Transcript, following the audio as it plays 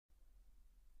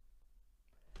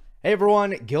Hey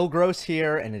everyone, Gil Gross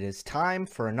here, and it is time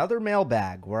for another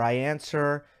mailbag where I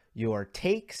answer your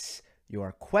takes,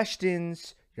 your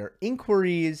questions, your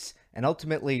inquiries, and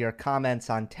ultimately your comments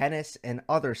on tennis and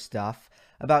other stuff.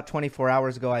 About 24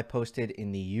 hours ago, I posted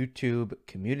in the YouTube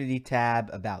community tab.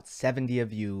 About 70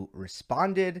 of you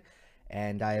responded,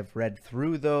 and I have read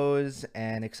through those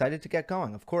and excited to get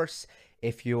going. Of course,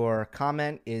 if your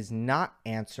comment is not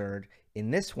answered in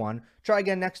this one, try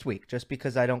again next week. Just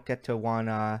because I don't get to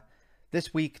one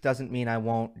this week doesn't mean I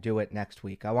won't do it next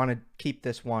week. I want to keep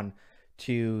this one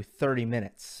to 30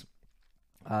 minutes.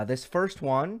 This first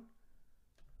one,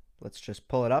 let's just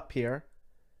pull it up here.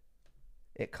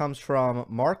 It comes from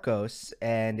Marcos,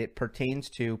 and it pertains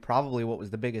to probably what was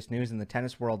the biggest news in the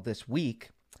tennis world this week.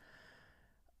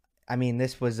 I mean,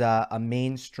 this was a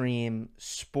mainstream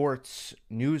sports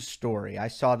news story. I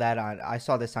saw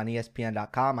this on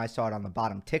ESPN.com. I saw it on the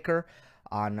bottom ticker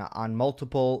on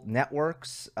multiple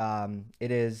networks.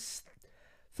 It is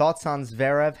thoughts on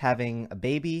Zverev having a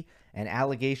baby and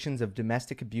allegations of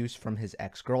domestic abuse from his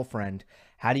ex-girlfriend.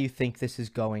 How do you think this is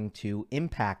going to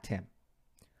impact him?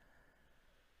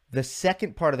 The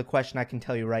second part of the question, I can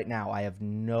tell you right now, I have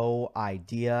no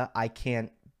idea. I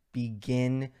can't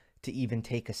begin to even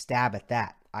take a stab at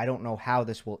that. I don't know how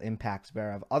this will impact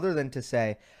Zverev, other than to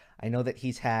say I know that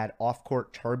he's had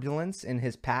off-court turbulence in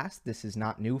his past. This is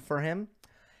not new for him,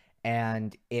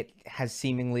 and it has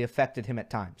seemingly affected him at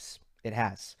times. It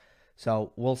has.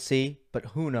 So we'll see, but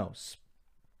who knows?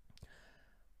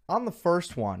 On the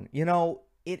first one,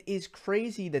 it is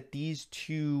crazy that these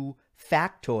two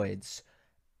factoids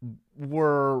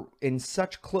were in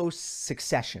such close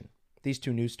succession, these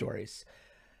two news stories,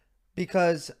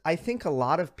 because I think a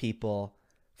lot of people,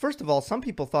 first of all, some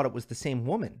people thought it was the same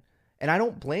woman, and I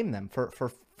don't blame them for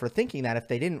thinking that. If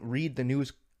they didn't read the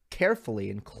news carefully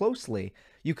and closely,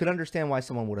 you could understand why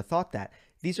someone would have thought that.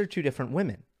 These are two different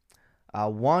women.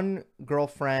 One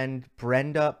girlfriend,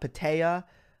 Brenda Petea,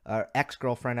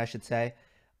 ex-girlfriend, I should say,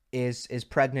 is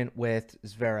pregnant with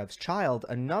Zverev's child.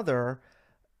 Another,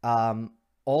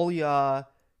 Olya,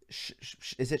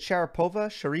 is it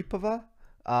Sharipova?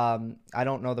 I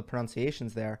don't know the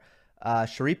pronunciations there.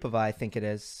 Sharipova, I think it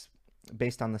is,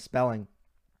 based on the spelling.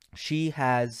 She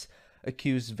has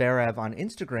accused Zverev on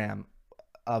Instagram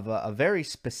of a very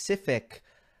specific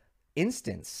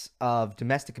instance of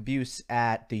domestic abuse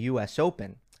at the U.S.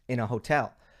 Open in a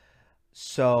hotel.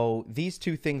 So these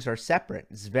two things are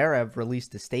separate. Zverev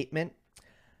released a statement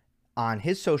on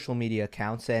his social media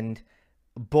accounts, and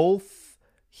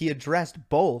he addressed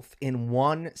both in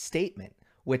one statement,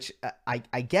 which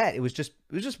I get. It was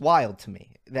just wild to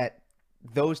me that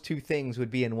those two things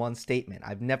would be in one statement.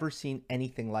 I've never seen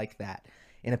anything like that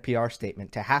in a PR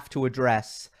statement, to have to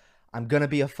address, I'm going to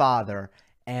be a father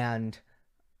and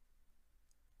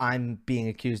I'm being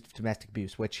accused of domestic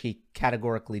abuse, which he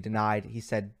categorically denied. He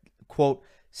said, quote,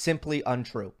 simply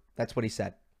untrue. That's what he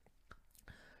said.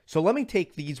 So let me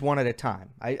take these one at a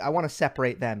time. I want to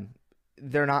separate them.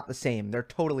 They're not the same. They're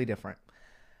totally different.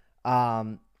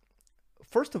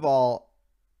 First of all,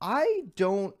 I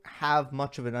don't have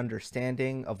much of an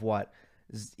understanding of what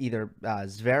either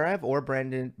Zverev or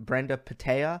Brenda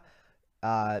Petea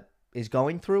is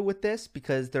going through with this,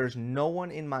 because there's no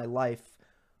one in my life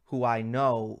who I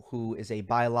know who is a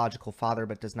biological father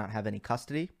but does not have any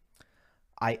custody.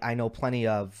 I know plenty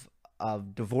of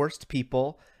divorced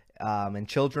people and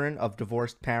children of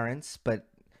divorced parents, but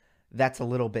that's a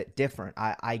little bit different.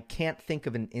 I can't think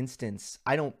of an instance.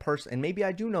 I don't and maybe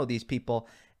I do know these people,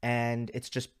 and it's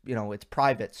just, it's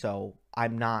private, so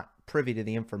I'm not privy to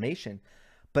the information.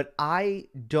 But I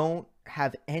don't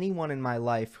have anyone in my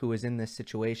life who is in this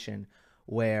situation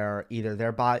where either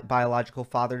their biological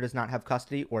father does not have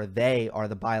custody, or they are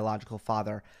the biological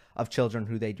father of children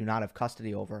who they do not have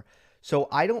custody over. So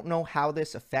I don't know how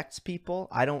this affects people.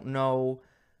 I don't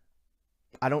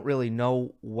really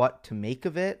know what to make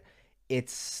of it.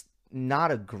 It's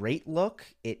not a great look.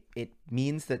 It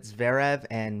means that Zverev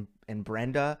and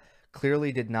Brenda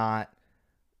clearly did not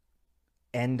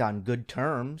end on good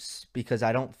terms, because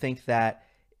I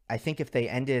think if they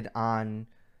ended on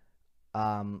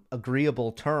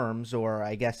agreeable terms, or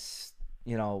I guess,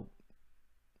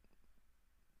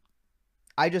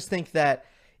 I just think that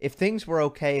if things were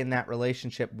okay in that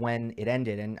relationship when it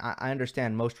ended, and I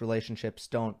understand most relationships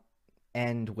don't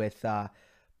end with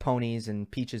ponies and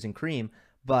peaches and cream,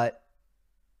 but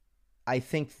I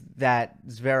think that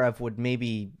Zverev would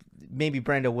maybe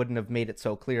Brenda wouldn't have made it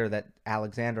so clear that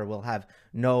Alexander will have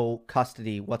no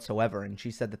custody whatsoever, and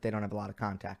she said that they don't have a lot of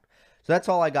contact. So that's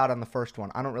all I got on the first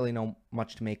one. I don't really know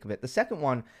much to make of it. The second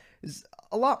one is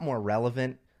a lot more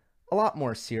relevant, a lot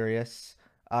more serious.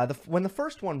 When the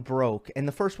first one broke, and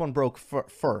the first one broke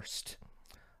first,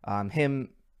 Brenda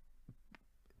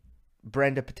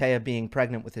Petea being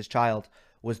pregnant with his child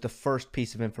was the first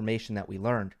piece of information that we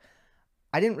learned.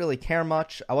 I didn't really care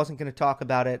much. I wasn't going to talk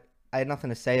about it. I had nothing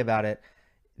to say about it.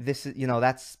 This is,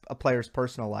 that's a player's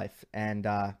personal life, and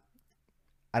I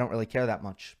don't really care that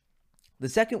much. The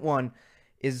second one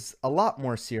is a lot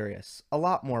more serious, a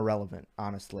lot more relevant,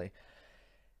 honestly.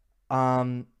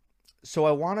 So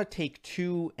I want to take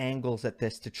two angles at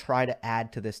this to try to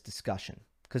add to this discussion,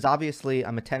 because obviously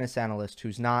I'm a tennis analyst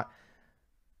who's not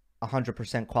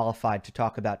 100% qualified to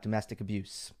talk about domestic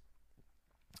abuse.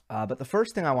 But the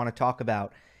first thing I want to talk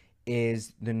about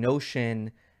is the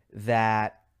notion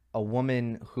that a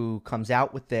woman who comes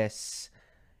out with this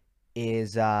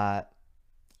is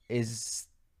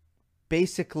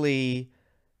basically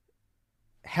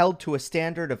held to a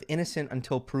standard of innocent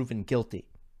until proven guilty.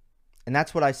 And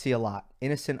that's what I see a lot,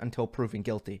 innocent until proven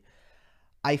guilty.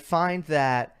 I find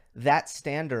that that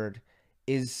standard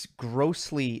is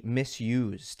grossly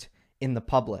misused in the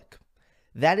public.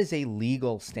 That is a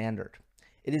legal standard.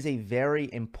 It is a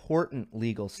very important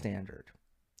legal standard.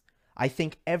 I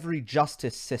think every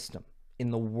justice system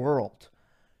in the world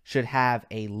should have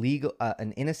a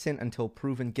an innocent until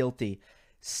proven guilty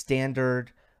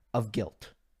standard of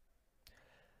guilt.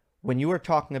 When you are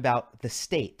talking about the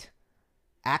state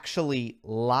actually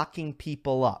locking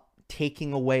people up,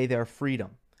 taking away their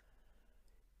freedom,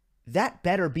 that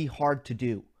better be hard to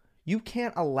do. You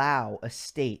can't allow a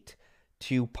state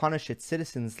to punish its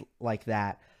citizens like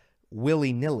that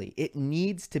willy-nilly. There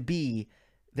needs to be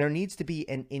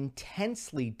an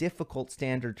intensely difficult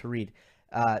standard to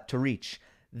reach.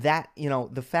 That,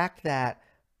 the fact that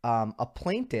a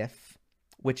plaintiff,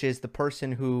 which is the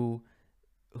person who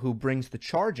brings the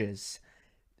charges,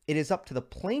 it is up to the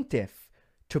plaintiff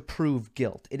to prove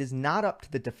guilt. It is not up to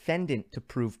the defendant to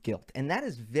prove guilt. And that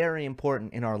is very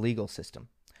important in our legal system.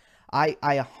 I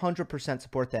 100%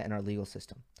 support that in our legal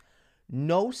system.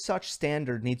 No such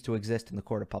standard needs to exist in the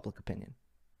court of public opinion.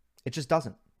 It just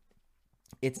doesn't.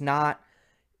 It's not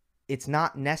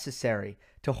necessary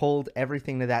to hold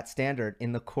everything to that standard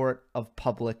in the court of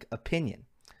public opinion.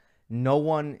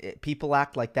 People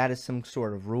act like that is some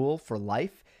sort of rule for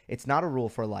life. It's not a rule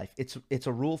for life. It's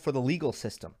a rule for the legal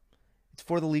system. It's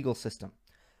for the legal system.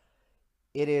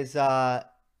 It is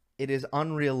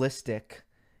unrealistic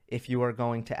if you are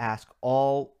going to ask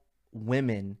all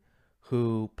women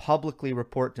who publicly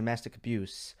report domestic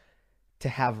abuse to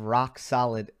have rock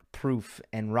solid proof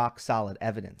and rock solid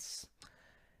evidence.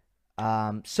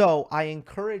 So I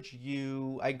encourage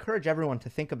everyone to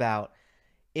think about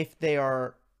if they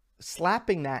are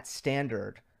slapping that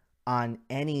standard on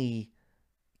any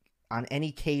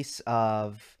case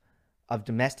of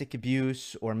domestic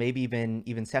abuse, or maybe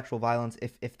even sexual violence,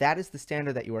 if that is the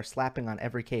standard that you are slapping on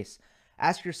every case,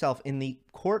 ask yourself, in the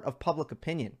court of public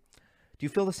opinion, do you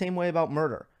feel the same way about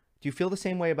murder? Do you feel the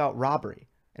same way about robbery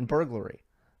and burglary?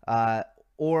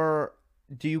 Or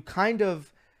do you kind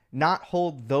of not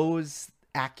hold those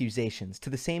accusations to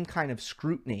the same kind of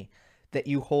scrutiny that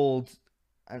you hold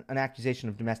an accusation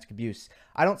of domestic abuse?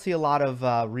 I don't see a lot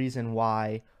of reason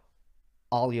why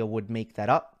Alia would make that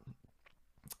up.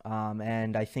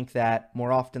 And I think that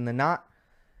more often than not,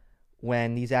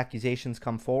 when these accusations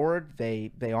come forward,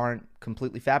 they aren't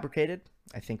completely fabricated.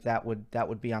 I think that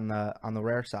would be on the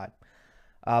rare side.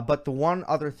 But the one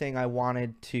other thing I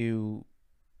wanted to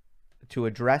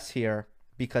address here,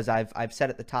 because I've said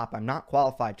at the top, I'm not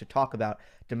qualified to talk about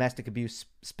domestic abuse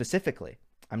specifically.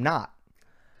 I'm not.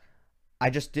 I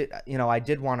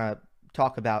did want to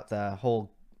talk about the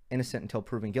whole innocent until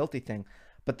proven guilty thing.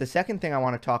 But the second thing I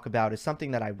want to talk about is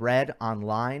something that I read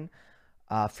online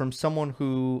from someone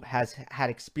who has had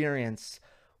experience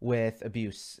with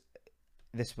abuse.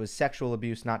 This was sexual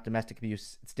abuse, not domestic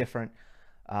abuse. It's different.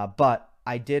 But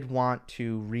I did want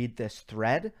to read this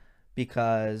thread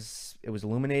because it was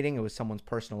illuminating. It was someone's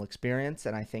personal experience,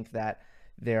 and I think that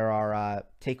there are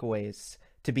takeaways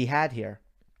to be had here.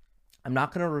 I'm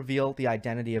not going to reveal the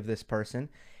identity of this person.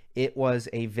 It was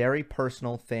a very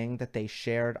personal thing that they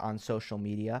shared on social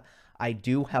media. I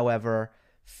do, however,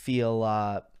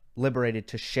 feel liberated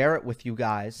to share it with you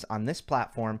guys on this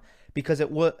platform because it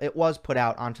was put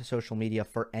out onto social media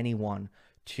for anyone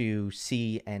to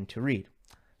see and to read.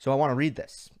 So I want to read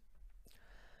this.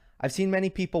 I've seen many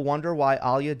people wonder why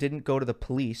Alia didn't go to the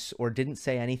police or didn't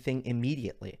say anything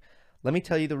immediately. Let me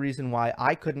tell you the reason why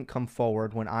I couldn't come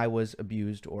forward when I was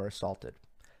abused or assaulted.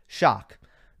 Shock.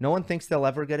 No one thinks they'll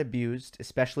ever get abused,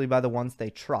 especially by the ones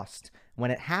they trust. When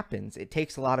it happens, it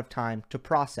takes a lot of time to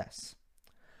process.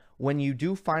 when you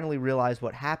do finally realize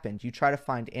what happened, you try to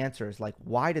find answers like,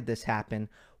 why did this happen?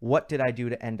 What did I do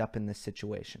to end up in this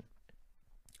situation?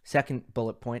 Second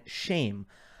bullet point, shame.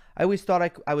 I always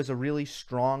thought I was a really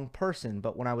strong person,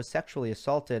 but when I was sexually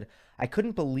assaulted, I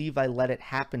couldn't believe I let it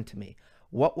happen to me.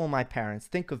 What will my parents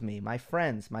think of me, my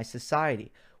friends, my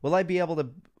society? Will I be able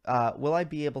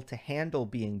to handle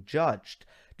being judged?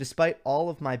 Despite all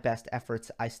of my best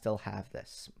efforts, I still have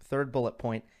this. Third bullet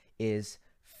point is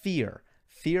fear.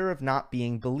 Fear of not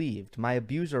being believed. My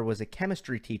abuser was a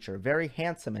chemistry teacher, very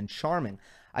handsome and charming.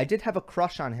 I did have a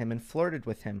crush on him and flirted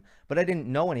with him, but I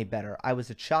didn't know any better. I was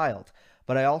a child.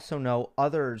 But I also know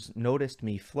others noticed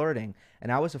me flirting, and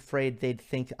I was afraid they'd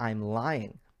think I'm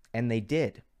lying. And they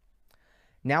did.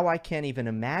 Now I can't even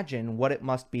imagine what it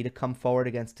must be to come forward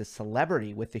against a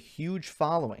celebrity with a huge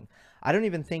following. I don't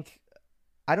even think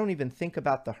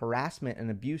about the harassment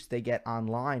and abuse they get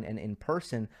online and in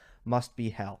person. Must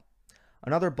be hell.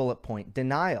 Another bullet point,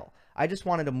 denial. I just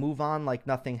wanted to move on like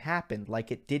nothing happened,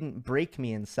 like it didn't break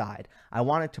me inside. I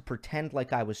wanted to pretend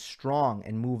like I was strong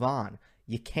and move on.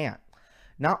 You can't.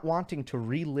 Not wanting to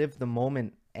relive the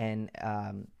moment and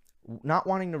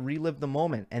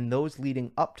those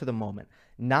leading up to the moment.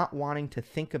 Not wanting to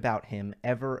think about him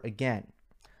ever again.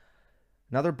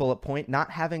 Another bullet point,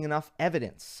 not having enough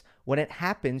evidence. When it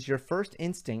happens, your first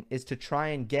instinct is to try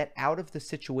and get out of the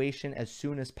situation as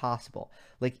soon as possible.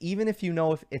 Like, even if you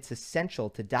know if it's essential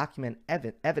to document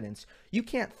evidence, you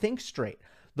can't think straight.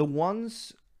 The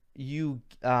ones you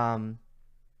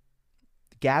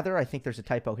gather, I think there's a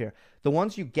typo here. The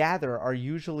ones you gather are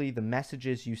usually the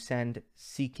messages you send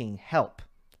seeking help,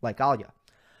 like Alia.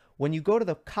 When you go to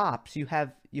the cops, you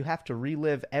have to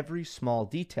relive every small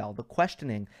detail. The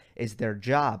questioning is their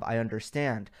job, I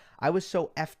understand. I was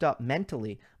so effed up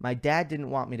mentally, my dad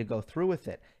didn't want me to go through with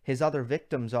it. His other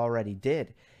victims already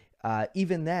did.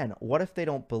 Even then, what if they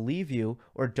don't believe you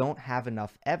or don't have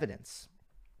enough evidence?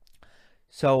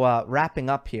 So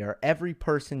wrapping up here, every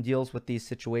person deals with these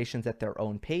situations at their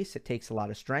own pace. It takes a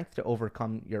lot of strength to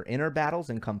overcome your inner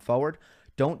battles and come forward.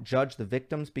 Don't judge the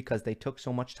victims because they took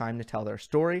so much time to tell their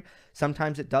story.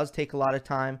 Sometimes it does take a lot of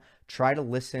time. Try to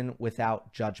listen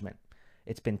without judgment.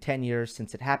 It's been 10 years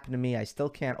since it happened to me. I still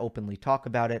can't openly talk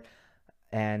about it,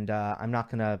 and I'm not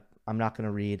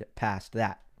gonna read past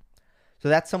that. So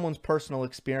that's someone's personal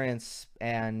experience,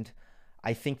 and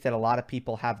I think that a lot of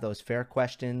people have those fair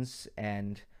questions,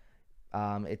 and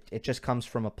it just comes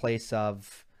from a place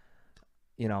of,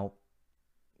 you know,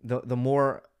 the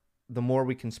more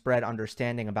we can spread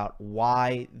understanding about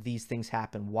why these things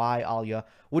happen, why Alia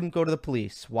wouldn't go to the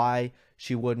police, why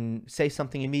she wouldn't say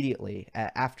something immediately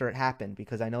after it happened,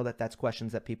 because I know that that's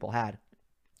questions that people had.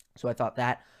 So I thought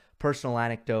that personal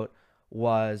anecdote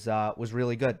was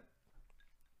really good.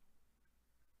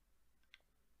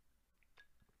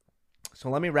 So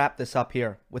let me wrap this up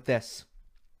here with this.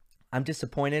 I'm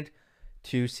disappointed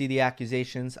to see the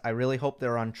accusations. I really hope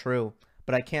they're untrue,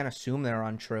 but I can't assume they're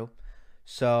untrue.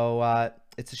 So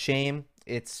it's a shame.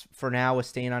 It's for now a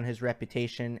stain on his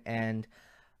reputation, and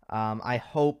I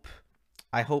hope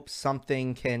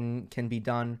something can be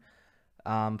done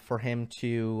for him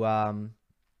to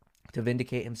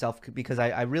vindicate himself, because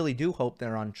I really do hope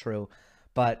they're untrue.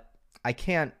 But I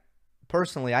can't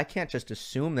just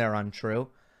assume they're untrue.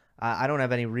 I don't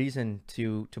have any reason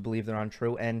to believe they're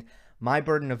untrue, and my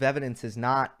burden of evidence is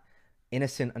not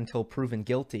innocent until proven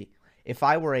guilty. If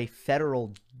I were a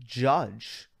federal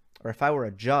judge, or if I were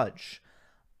a judge,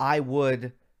 I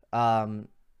would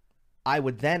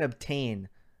then obtain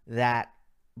that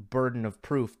burden of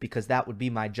proof, because that would be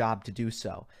my job to do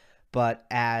so. But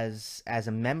as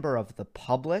a member of the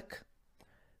public,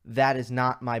 that is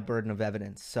not my burden of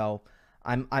evidence. So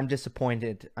I'm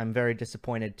disappointed. I'm very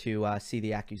disappointed to see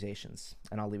the accusations,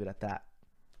 and I'll leave it at that.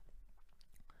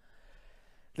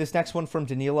 This next one from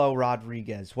Danilo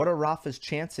Rodriguez. What are Rafa's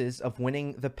chances of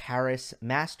winning the Paris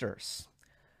Masters?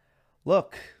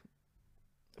 Look,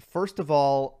 first of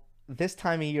all, this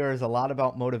time of year is a lot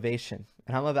about motivation,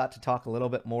 and I'm about to talk a little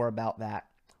bit more about that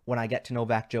when I get to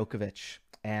Novak Djokovic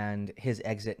and his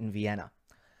exit in Vienna.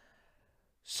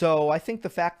 So I think the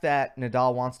fact that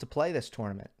Nadal wants to play this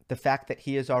tournament, the fact that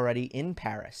he is already in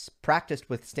Paris, practiced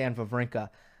with Stan Wawrinka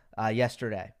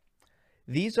yesterday,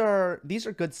 these are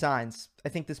good signs. I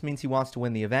think this means he wants to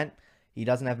win the event. He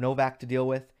doesn't have Novak to deal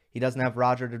with. He doesn't have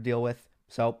Roger to deal with.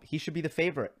 So he should be the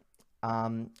favorite.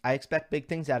 I expect big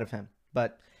things out of him,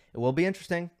 but it will be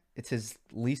interesting. It's his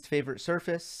least favorite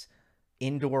surface,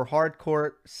 indoor hard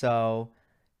court, so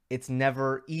it's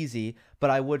never easy,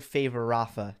 but I would favor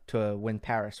Rafa to win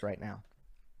Paris right now.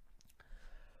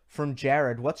 From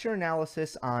Jared, what's your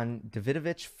analysis on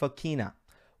Davidovich Fokina?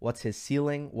 What's his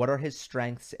ceiling? What are his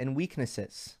strengths and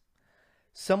weaknesses?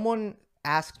 Someone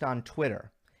asked on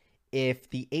Twitter, if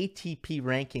the ATP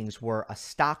rankings were a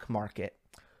stock market,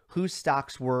 whose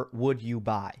stocks would you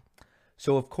buy?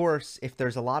 So, of course, if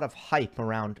there's a lot of hype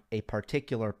around a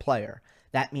particular player,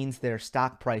 that means their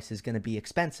stock price is going to be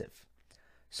expensive.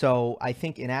 So I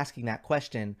think in asking that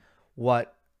question,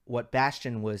 what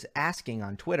Bastian was asking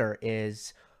on Twitter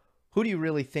is, who do you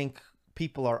really think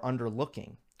people are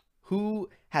underlooking? Who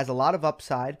has a lot of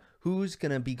upside? Who's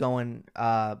going to be going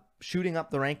shooting up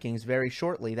the rankings very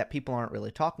shortly that people aren't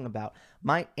really talking about?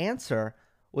 My answer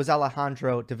was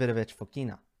Alejandro Davidovich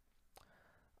Fokina.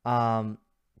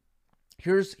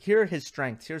 Here are his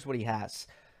strengths. Here's what he has.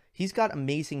 He's got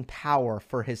amazing power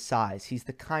for his size. He's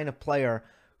the kind of player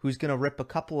who's going to rip a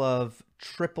couple of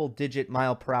triple-digit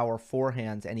mile-per-hour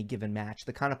forehands any given match.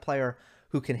 The kind of player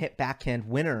who can hit backhand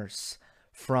winners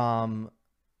from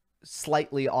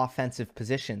slightly offensive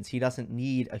positions. He doesn't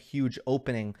need a huge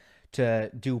opening to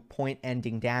do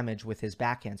point-ending damage with his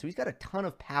backhand. So he's got a ton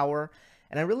of power,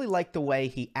 and I really like the way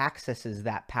he accesses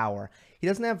that power. He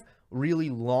doesn't have really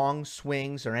long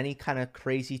swings or any kind of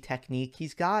crazy technique.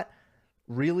 He's got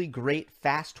really great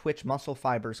fast twitch muscle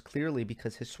fibers, clearly,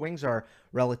 because his swings are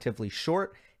relatively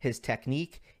short. His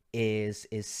technique is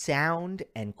sound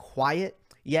and quiet,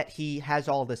 yet he has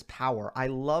all this power. I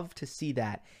love to see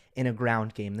that in a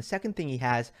ground game. The second thing he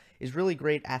has is really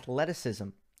great athleticism.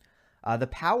 The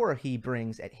power he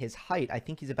brings at his height, I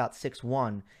think he's about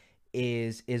 6'1",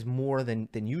 is more than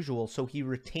usual, so he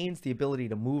retains the ability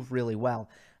to move really well.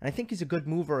 And I think he's a good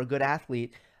mover, a good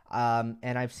athlete, and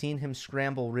I've seen him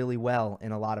scramble really well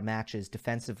in a lot of matches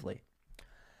defensively.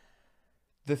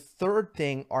 The third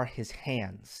thing are his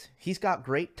hands. He's got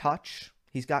great touch.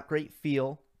 He's got great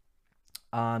feel.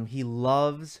 He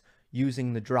loves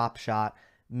using the drop shot,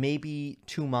 maybe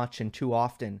too much and too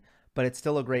often, but it's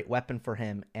still a great weapon for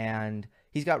him, and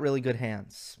he's got really good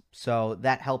hands. So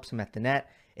that helps him at the net.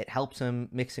 It helps him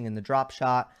mixing in the drop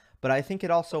shot, but I think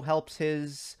it also helps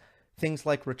his things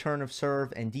like return of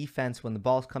serve and defense when the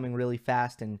ball's coming really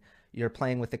fast and you're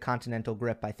playing with the continental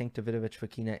grip. I think Davidovich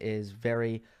Fokina is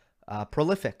very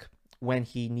prolific when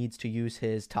he needs to use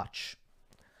his touch.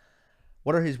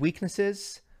 What are his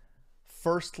weaknesses?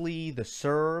 Firstly, the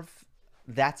serve.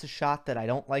 That's a shot that I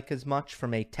don't like as much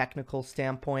from a technical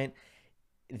standpoint.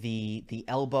 The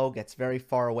elbow gets very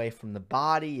far away from the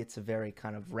body. It's a very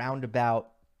kind of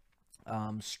roundabout,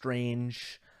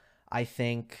 strange, I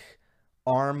think,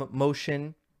 arm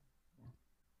motion.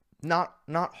 Not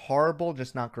horrible,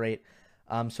 just not great.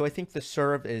 So I think the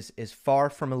serve is far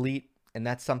from elite, and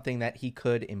that's something that he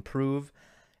could improve.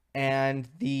 And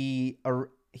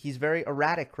he's very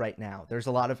erratic right now. There's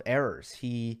a lot of errors.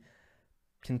 He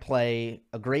can play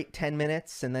a great 10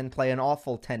 minutes and then play an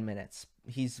awful 10 minutes.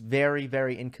 He's very,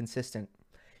 very inconsistent.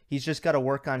 He's just got to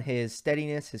work on his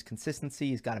steadiness, his consistency.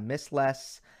 He's got to miss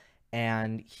less,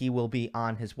 and he will be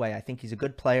on his way. I think he's a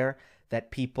good player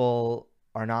that people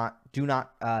do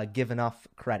not give enough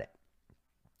credit.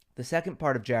 The second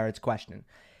part of Jared's question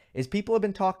is, people have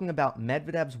been talking about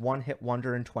Medvedev's one-hit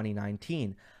wonder in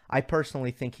 2019. I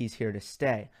personally think he's here to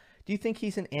stay. Do you think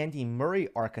he's an Andy Murray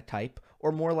archetype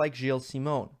or more like Gilles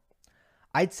Simon?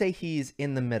 I'd say he's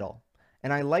in the middle.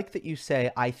 And I like that you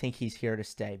say, I think he's here to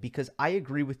stay, because I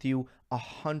agree with you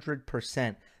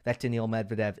 100% that Daniil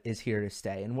Medvedev is here to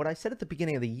stay. And what I said at the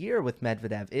beginning of the year with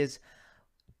Medvedev is,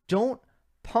 don't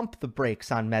pump the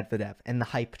brakes on Medvedev and the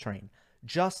hype train.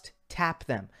 Just tap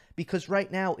them, because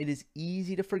right now it is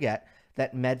easy to forget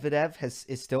that Medvedev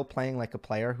is still playing like a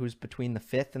player who's between the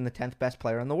 5th and the 10th best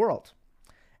player in the world.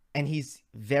 And he's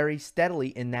very steadily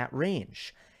in that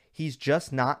range. He's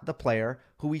just not the player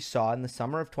who we saw in the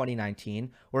summer of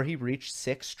 2019, where he reached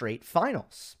 6 straight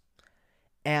finals.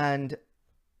 And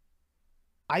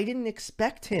I didn't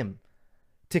expect him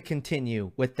to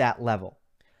continue with that level.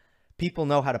 People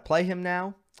know how to play him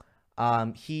now.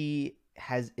 He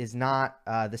is not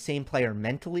the same player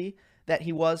mentally that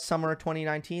he was summer of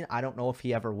 2019. I don't know if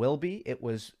he ever will be. It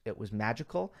was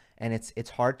magical, and it's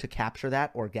hard to capture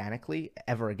that organically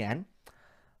ever again.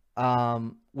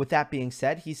 With that being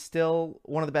said, he's still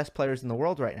one of the best players in the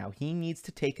world right now. He needs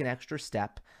to take an extra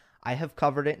step. I have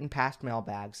covered it in past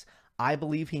mailbags. I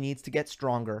believe he needs to get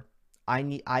stronger.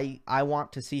 I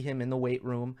want to see him in the weight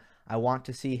room. I want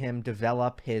to see him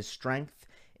develop his strength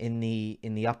in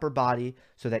the upper body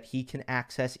so that he can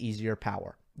access easier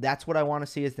power. That's what I want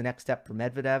to see as the next step for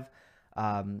Medvedev,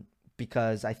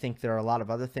 because I think there are a lot of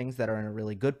other things that are in a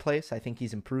really good place. I think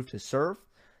he's improved his serve.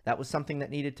 That was something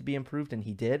that needed to be improved, and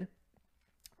he did.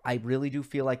 I really do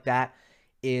feel like that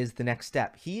is the next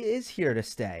step. He is here to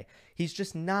stay. He's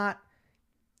just not...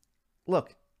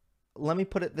 Look, let me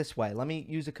put it this way. Let me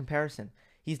use a comparison.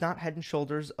 He's not head and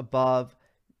shoulders above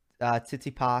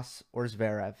Tsitsipas or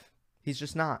Zverev. He's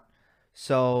just not.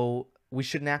 So we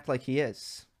shouldn't act like he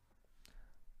is.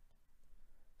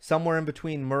 Somewhere in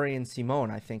between Murray and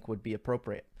Simone, I think, would be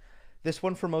appropriate. This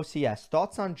one from OCS.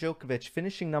 Thoughts on Djokovic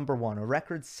finishing number one, a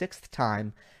record 6th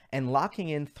time, and locking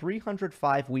in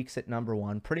 305 weeks at number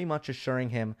one, pretty much assuring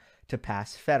him to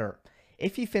pass Federer.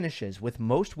 If he finishes with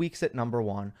most weeks at number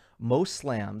one, most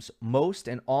slams, most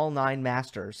and all 9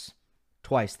 Masters,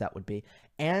 twice that would be,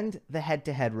 and the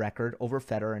head-to-head record over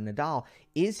Federer and Nadal,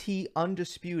 is he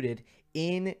undisputed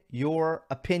in your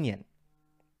opinion?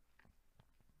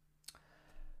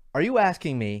 Are you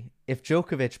asking me if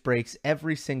Djokovic breaks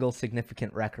every single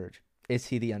significant record, is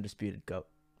he the undisputed GOAT?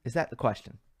 Is that the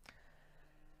question?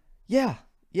 Yeah.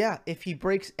 If he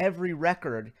breaks every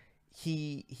record,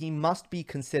 he must be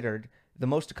considered the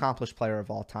most accomplished player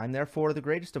of all time, therefore the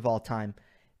greatest of all time.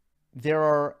 There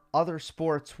are other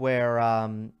sports where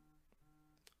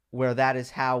that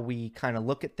is how we kind of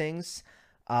look at things.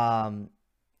 And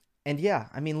yeah,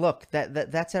 I mean, look,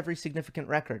 that's every significant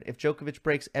record. If Djokovic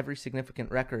breaks every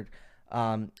significant record,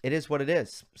 it is what it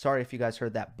is. Sorry if you guys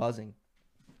heard that buzzing.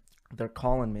 They're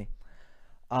calling me.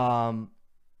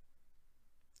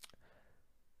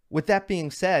 With that being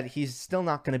said, he's still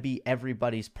not going to be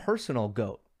everybody's personal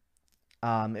GOAT.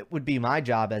 It would be my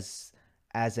job as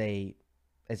a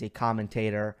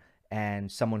commentator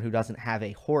and someone who doesn't have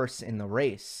a horse in the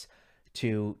race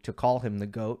to call him the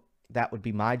GOAT. That would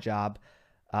be my job.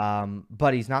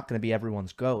 But he's not going to be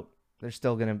everyone's GOAT. They're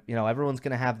still going to, everyone's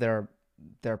going to have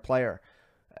their player.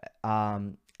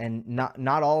 And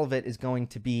not all of it is going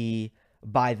to be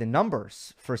by the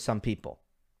numbers for some people.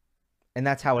 And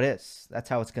that's how it is. That's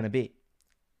how it's going to be.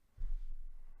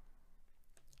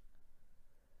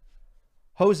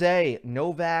 Jose,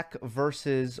 Novak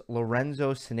versus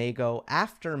Lorenzo Sonego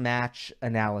after match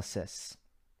analysis.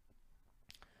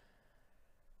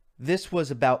 This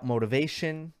was about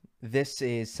motivation. This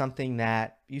is something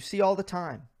that you see all the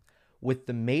time. With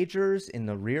the majors in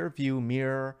the rear view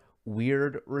mirror,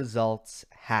 weird results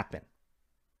happen.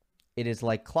 It is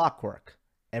like clockwork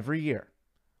every year.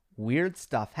 Weird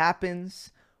stuff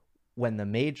happens when the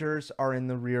majors are in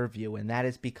the rear view, and that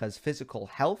is because physical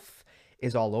health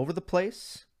is all over the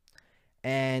place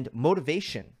and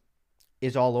motivation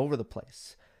is all over the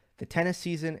place. The tennis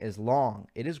season is long.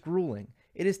 It is grueling.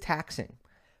 It is taxing.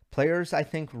 Players, I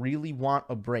think, really want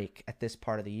a break at this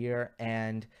part of the year,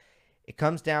 and it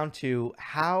comes down to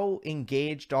how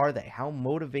engaged are they? How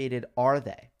motivated are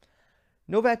they?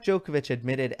 Novak Djokovic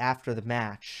admitted after the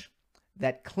match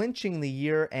that clinching the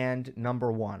year-end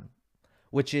number one,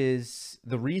 which is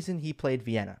the reason he played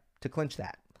Vienna, to clinch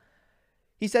that.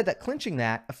 He said that clinching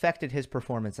that affected his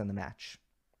performance in the match.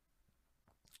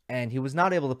 And he was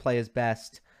not able to play his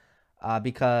best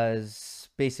because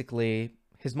basically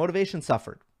his motivation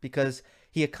suffered, because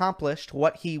he accomplished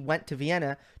what he went to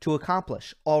Vienna to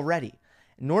accomplish already.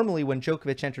 Normally, when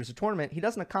Djokovic enters a tournament, he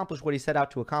doesn't accomplish what he set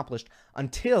out to accomplish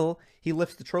until he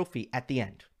lifts the trophy at the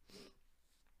end.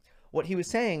 What he was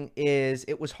saying is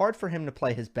it was hard for him to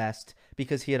play his best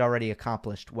because he had already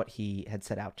accomplished what he had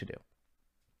set out to do.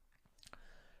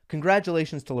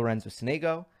 Congratulations to Lorenzo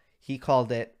Sonego. He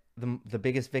called it the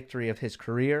biggest victory of his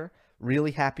career.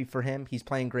 Really happy for him. He's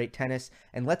playing great tennis.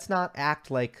 And let's not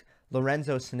act like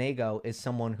Lorenzo Sonego is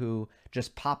someone who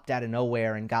just popped out of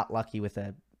nowhere and got lucky with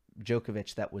a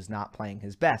Djokovic that was not playing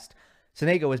his best.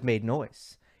 Sonego has made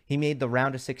noise. He made the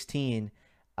round of 16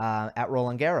 at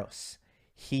Roland Garros.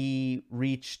 He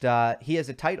has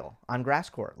a title on grass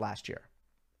court last year.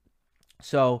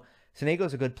 So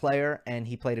Sonego's a good player, and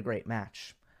he played a great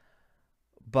match.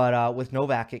 But with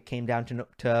Novak, it came down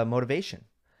to motivation.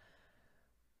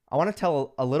 I want to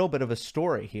tell a little bit of a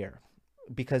story here,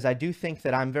 because I do think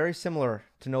that I'm very similar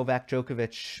to Novak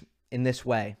Djokovic in this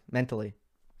way, mentally.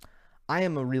 I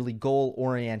am a really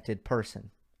goal-oriented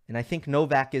person, and I think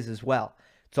Novak is as well.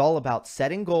 It's all about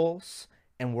setting goals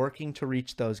and working to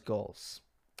reach those goals.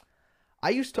 I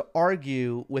used to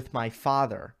argue with my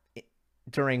father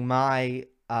during my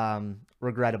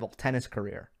regrettable tennis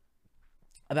career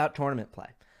about tournament play.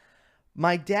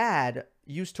 My dad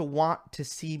used to want to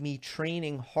see me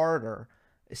training harder,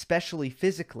 especially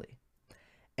physically.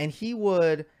 And he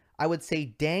would, I would say,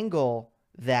 dangle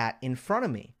that in front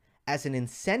of me as an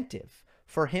incentive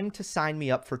for him to sign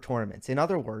me up for tournaments. In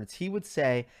other words, he would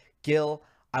say, Gil,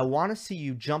 I want to see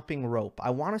you jumping rope.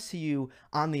 I want to see you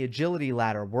on the agility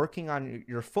ladder, working on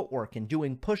your footwork and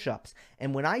doing push-ups.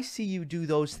 And when I see you do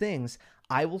those things,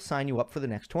 I will sign you up for the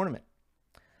next tournament.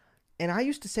 And I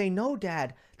used to say, no,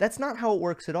 Dad, that's not how it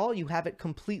works at all. You have it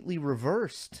completely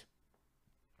reversed.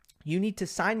 You need to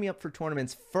sign me up for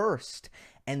tournaments first,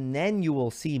 and then you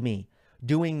will see me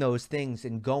doing those things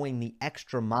and going the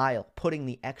extra mile, putting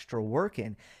the extra work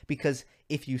in. Because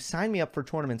if you sign me up for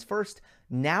tournaments first,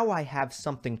 now I have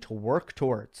something to work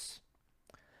towards.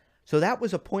 So that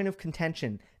was a point of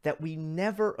contention that we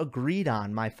never agreed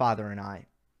on, my father and I.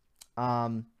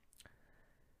 And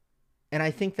I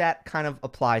think that kind of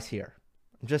applies here.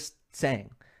 I'm just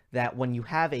saying that when you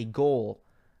have a goal,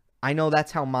 I know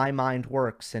that's how my mind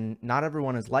works, and not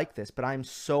everyone is like this, but I'm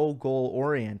so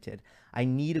goal-oriented. I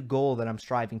need a goal that I'm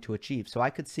striving to achieve. So I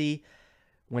could see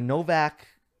when Novak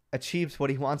achieves what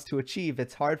he wants to achieve,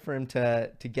 it's hard for him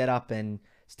to get up and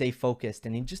stay focused.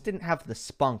 And he just didn't have the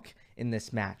spunk in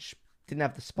this match. Didn't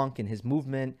have the spunk in his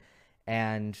movement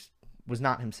and was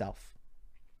not himself.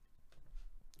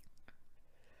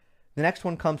 The next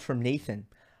one comes from Nathan.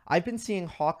 I've been seeing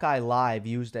Hawkeye Live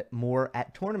used more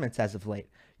at tournaments as of late.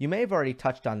 You may have already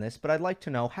touched on this, but I'd like to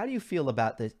know, how do you feel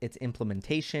about its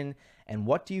implementation, and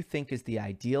what do you think is the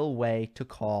ideal way to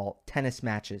call tennis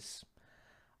matches?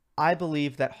 I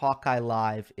believe that Hawkeye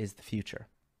Live is the future.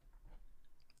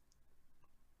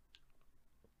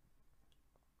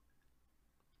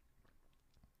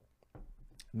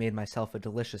 Made myself a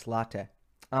delicious latte.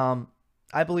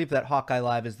 I believe that Hawkeye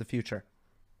Live is the future.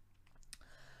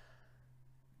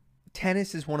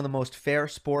 Tennis is one of the most fair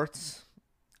sports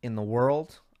in the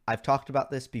world. I've talked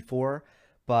about this before,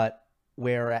 but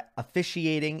where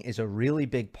officiating is a really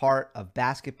big part of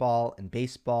basketball and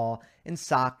baseball and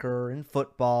soccer and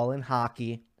football and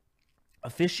hockey,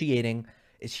 officiating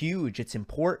is huge. It's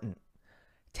important.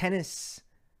 Tennis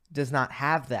does not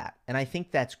have that, and I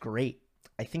think that's great.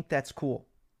 I think that's cool.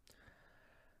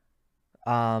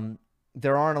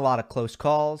 There aren't a lot of close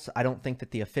calls. I don't think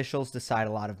that the officials decide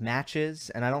a lot of matches,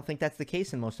 and I don't think that's the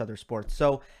case in most other sports.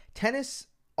 So tennis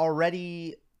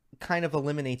already kind of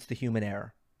eliminates the human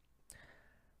error.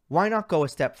 Why not go a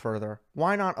step further?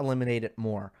 Why not eliminate it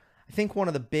more? I think one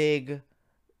of the big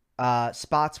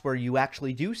spots where you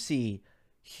actually do see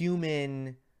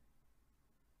human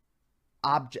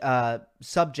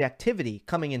subjectivity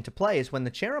coming into play is when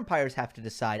the chair umpires have to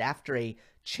decide after a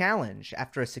challenge,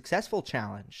 after a successful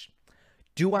challenge,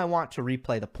 do I want to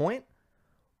replay the point,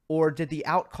 or did the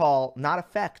out call not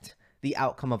affect the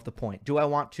outcome of the point? Do I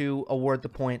want to award the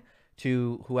point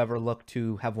to whoever looked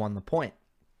to have won the point?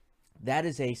 That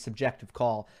is a subjective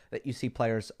call that you see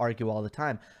players argue all the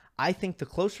time. I think the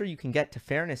closer you can get to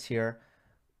fairness here,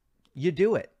 you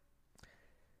do it.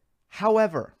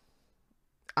 However,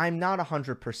 I'm not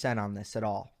 100% on this at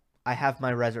all. I have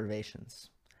my reservations.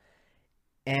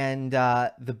 And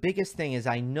the biggest thing is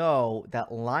I know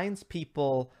that lines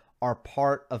people are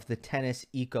part of the tennis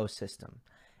ecosystem.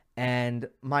 And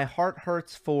my heart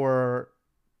hurts for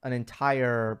an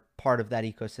entire part of that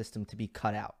ecosystem to be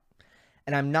cut out.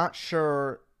 And I'm not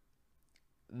sure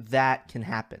that can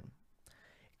happen.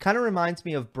 It kind of reminds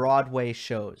me of Broadway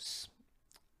shows.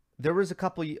 There was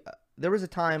a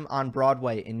time on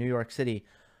Broadway in New York City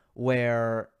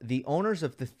where the owners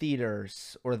of the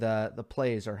theaters or the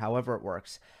plays, or however it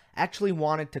works, actually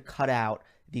wanted to cut out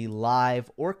the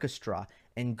live orchestra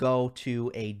and go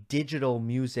to a digital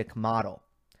music model.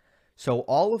 So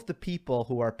all of the people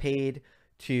who are paid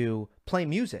to play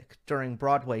music during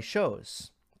Broadway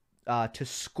shows, to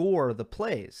score the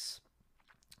plays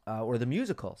or the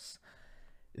musicals,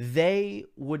 they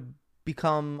would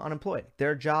become unemployed.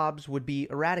 Their jobs would be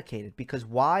eradicated, because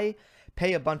why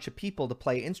pay a bunch of people to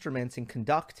play instruments and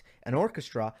conduct an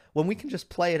orchestra when we can just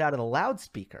play it out of the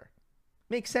loudspeaker?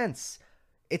 Makes sense.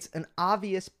 It's an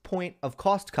obvious point of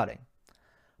cost cutting.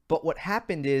 But what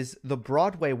happened is the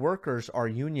Broadway workers are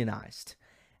unionized,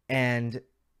 and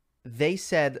they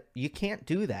said, you can't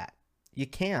do that. You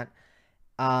can't.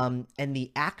 And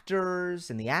the actors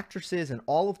and the actresses and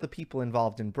all of the people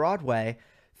involved in Broadway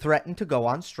threatened to go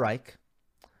on strike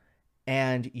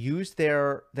and used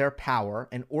their power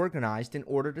and organized in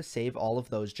order to save all of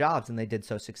those jobs, and they did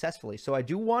so successfully. So I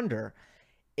do wonder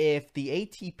if the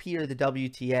ATP or the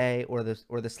WTA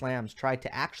or the Slams tried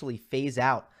to actually phase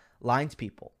out lines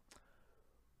people,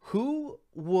 who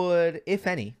would, if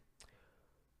any,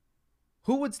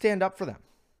 who would stand up for them?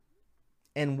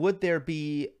 And would there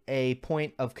be a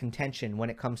point of contention when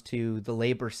it comes to the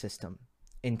labor system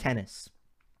in tennis?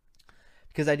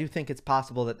 Because I do think it's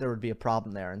possible that there would be a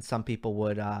problem there, and some people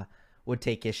would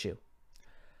take issue.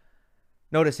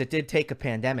 Notice it did take a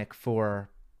pandemic for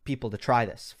people to try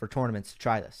this, for tournaments to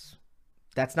try this.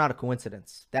 That's not a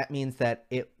coincidence. That means that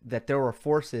there were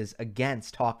forces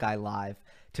against Hawkeye Live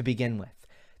to begin with.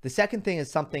 The second thing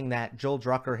is something that Joel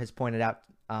Drucker has pointed out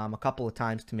a couple of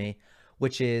times to me,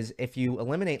 which is if you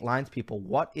eliminate lines people,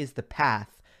 what is the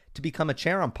path to become a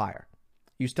chair umpire.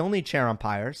 You still need chair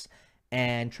umpires,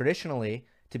 and traditionally,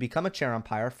 to become a chair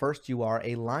umpire, first you are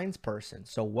a lines person.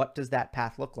 So what does that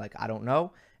path look like? I don't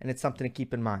know, and it's something to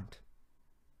keep in mind.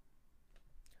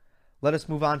 Let us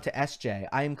move on to SJ.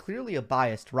 I am clearly a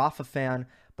biased Rafa fan,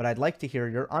 but I'd like to hear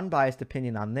your unbiased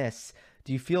opinion on this.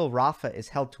 Do you feel Rafa is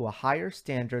held to a higher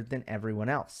standard than everyone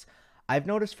else? I've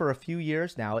noticed for a few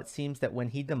years now, it seems that when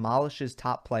he demolishes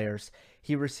top players,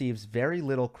 he receives very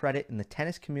little credit in the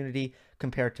tennis community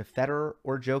compared to Federer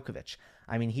or Djokovic.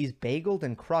 I mean, he's bageled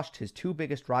and crushed his two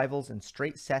biggest rivals in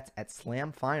straight sets at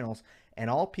slam finals, and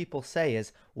all people say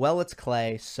is, well, it's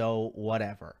clay, so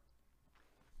whatever.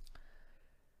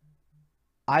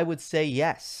 I would say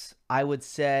yes. I would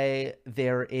say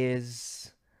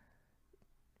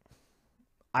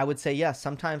yes.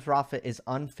 Sometimes Rafa is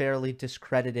unfairly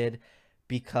discredited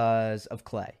because of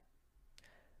clay.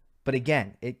 But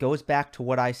again, it goes back to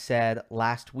what I said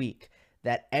last week,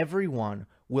 that everyone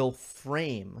will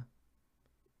frame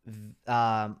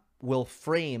the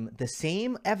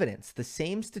same evidence, the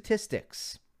same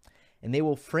statistics, and they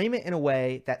will frame it in a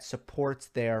way that supports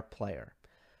their player.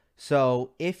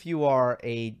 So if you are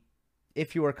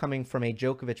coming from a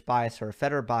Djokovic bias or a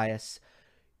Federer bias,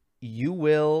 you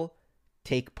will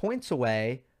take points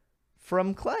away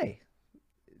from clay.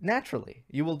 Naturally,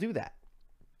 you will do that.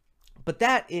 But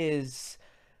that is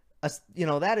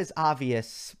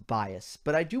obvious bias.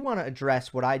 But I do want to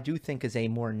address what I do think is a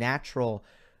more natural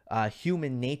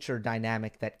human nature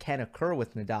dynamic that can occur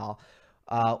with Nadal,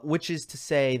 which is to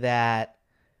say that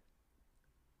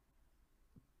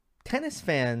tennis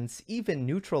fans, even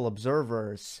neutral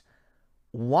observers,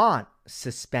 want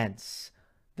suspense.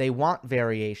 They want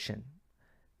variation.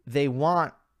 They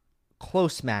want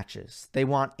close matches. They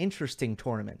want interesting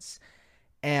tournaments.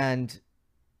 And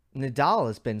Nadal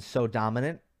has been so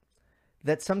dominant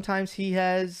that sometimes he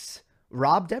has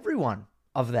robbed everyone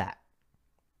of that.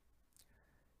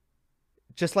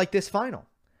 Just like this final.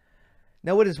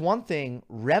 Now, it is one thing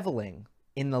reveling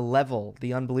in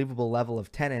the unbelievable level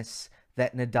of tennis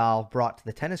that Nadal brought to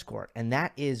the tennis court, and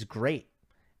that is great.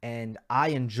 And I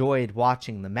enjoyed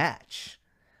watching the match.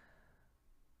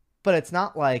 But it's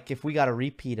not like if we got a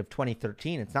repeat of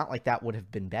 2013, it's not like that would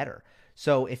have been better.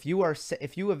 So if you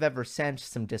have ever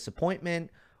sensed some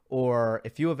disappointment, or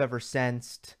if you have ever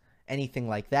sensed anything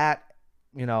like that,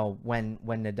 when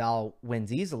Nadal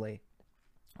wins easily,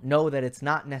 know that it's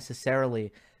not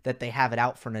necessarily that they have it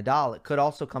out for Nadal. It could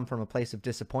also come from a place of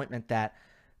disappointment that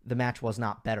the match was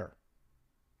not better,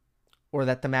 or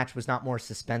that the match was not more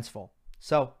suspenseful.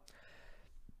 So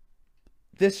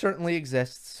this certainly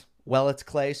exists. Well, it's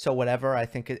clay, so whatever. I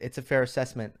think it's a fair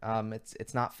assessment.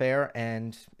 It's not fair,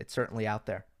 and it's certainly out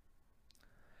there.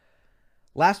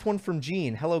 Last one from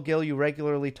Gene. Hello, Gil. You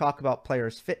regularly talk about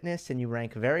players' fitness, and you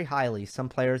rank very highly some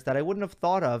players that I wouldn't have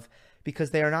thought of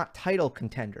because they are not title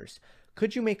contenders.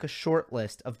 Could you make a short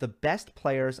list of the best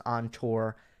players on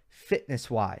tour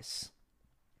fitness-wise?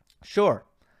 Sure.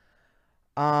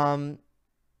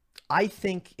 I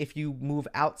think if you move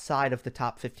outside of the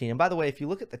top 15, and by the way, if you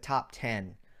look at the top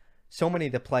 10, so many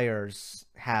of the players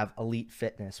have elite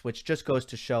fitness, which just goes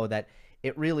to show that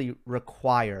it really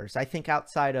requires, I think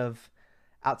outside of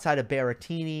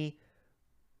Berrettini,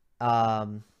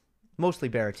 mostly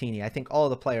Berrettini, I think all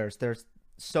the players, they're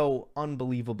so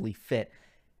unbelievably fit.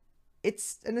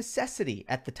 It's a necessity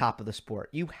at the top of the sport.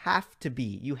 You have to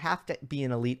be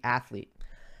an elite athlete.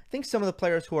 I think some of the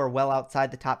players who are well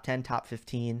outside the top 10, top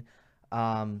 15,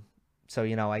 so,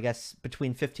 I guess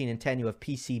between 15 and 10, you have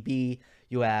PCB,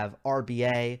 you have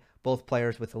RBA, both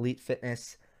players with elite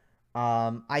fitness.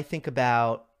 I think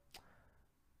about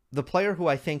the player who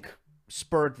I think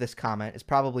spurred this comment is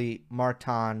probably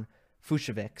Martin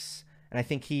Fucsovics, and I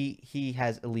think he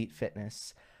has elite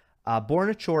fitness.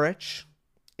 Borna Coric,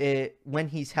 when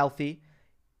he's healthy,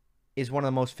 is one of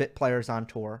the most fit players on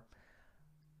tour.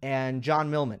 And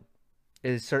John Millman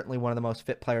is certainly one of the most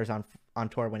fit players on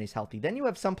tour when he's healthy. Then you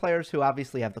have some players who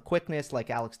obviously have the quickness, like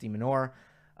Alex de Minaur,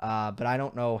 but I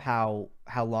don't know how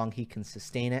long he can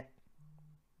sustain it.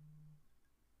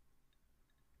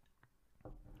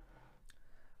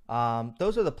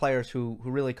 Those are the players who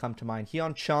really come to mind.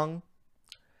 Hyun Chung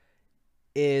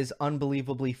is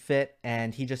unbelievably fit,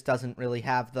 and he just doesn't really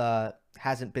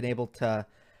hasn't been able to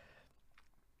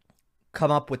come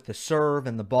up with the serve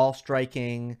and the ball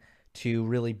striking to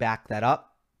really back that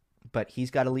up. But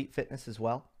he's got elite fitness as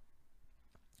well.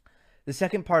 The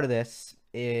second part of this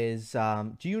is,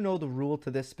 do you know the rule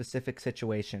to this specific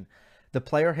situation? The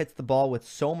player hits the ball with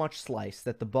so much slice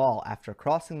that the ball, after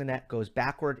crossing the net, goes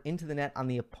backward into the net on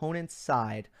the opponent's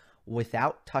side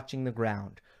without touching the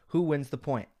ground. Who wins the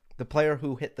point? the player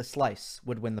who hit the slice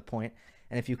would win the point.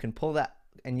 And if you can pull that,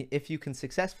 and if you can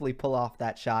successfully pull off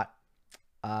that shot,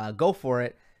 go for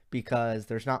it, because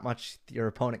there's not much your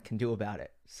opponent can do about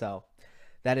it. So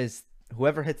that is,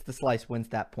 whoever hits the slice wins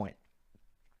that point.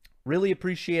 Really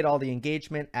appreciate all the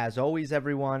engagement, as always,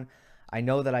 everyone. I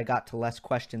know that I got to less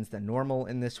questions than normal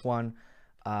in this one,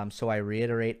 so I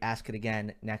reiterate, ask it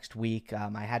again next week.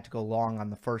 I had to go long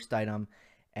on the first item,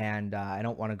 and I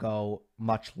don't want to go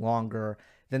much longer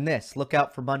than this. Look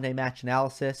out for Monday match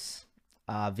analysis.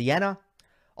 Vienna,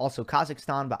 also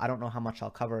Kazakhstan, but I don't know how much I'll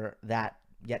cover that,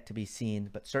 yet to be seen.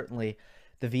 But certainly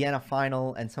the Vienna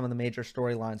final and some of the major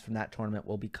storylines from that tournament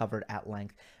will be covered at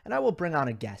length. And I will bring on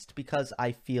a guest because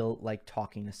I feel like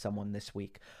talking to someone this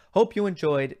week. Hope you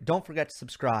enjoyed. Don't forget to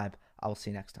subscribe. I will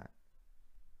see you next time.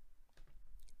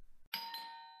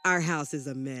 Our house is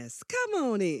a mess. Come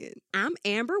on in. I'm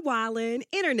Amber Wallen,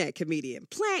 internet comedian,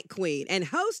 plant queen, and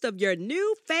host of your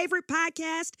new favorite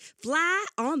podcast, Fly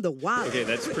on the Wall. Okay,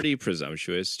 that's pretty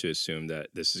presumptuous to assume that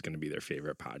this is going to be their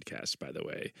favorite podcast, by the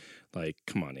way. Like,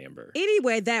 come on, Amber.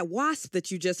 Anyway, that wasp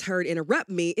that you just heard interrupt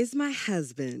me is my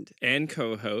husband. And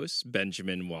co-host,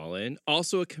 Benjamin Wallen,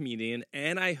 also a comedian,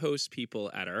 and I host people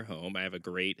at our home. I have a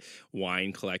great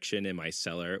wine collection in my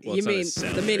cellar. Well, you mean not a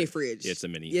cellar. The mini fridge? Yeah, it's a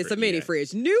mini fridge. It's a mini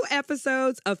fridge. New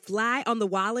episodes of Fly on the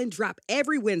Wallen drop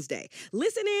every Wednesday.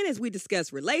 Listen in as we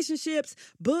discuss relationships,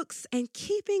 books, and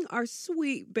keeping our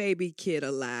sweet baby kid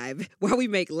alive while we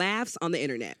make laughs on the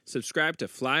internet. Subscribe to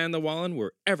Fly on the Wallen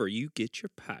wherever you get your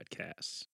podcasts.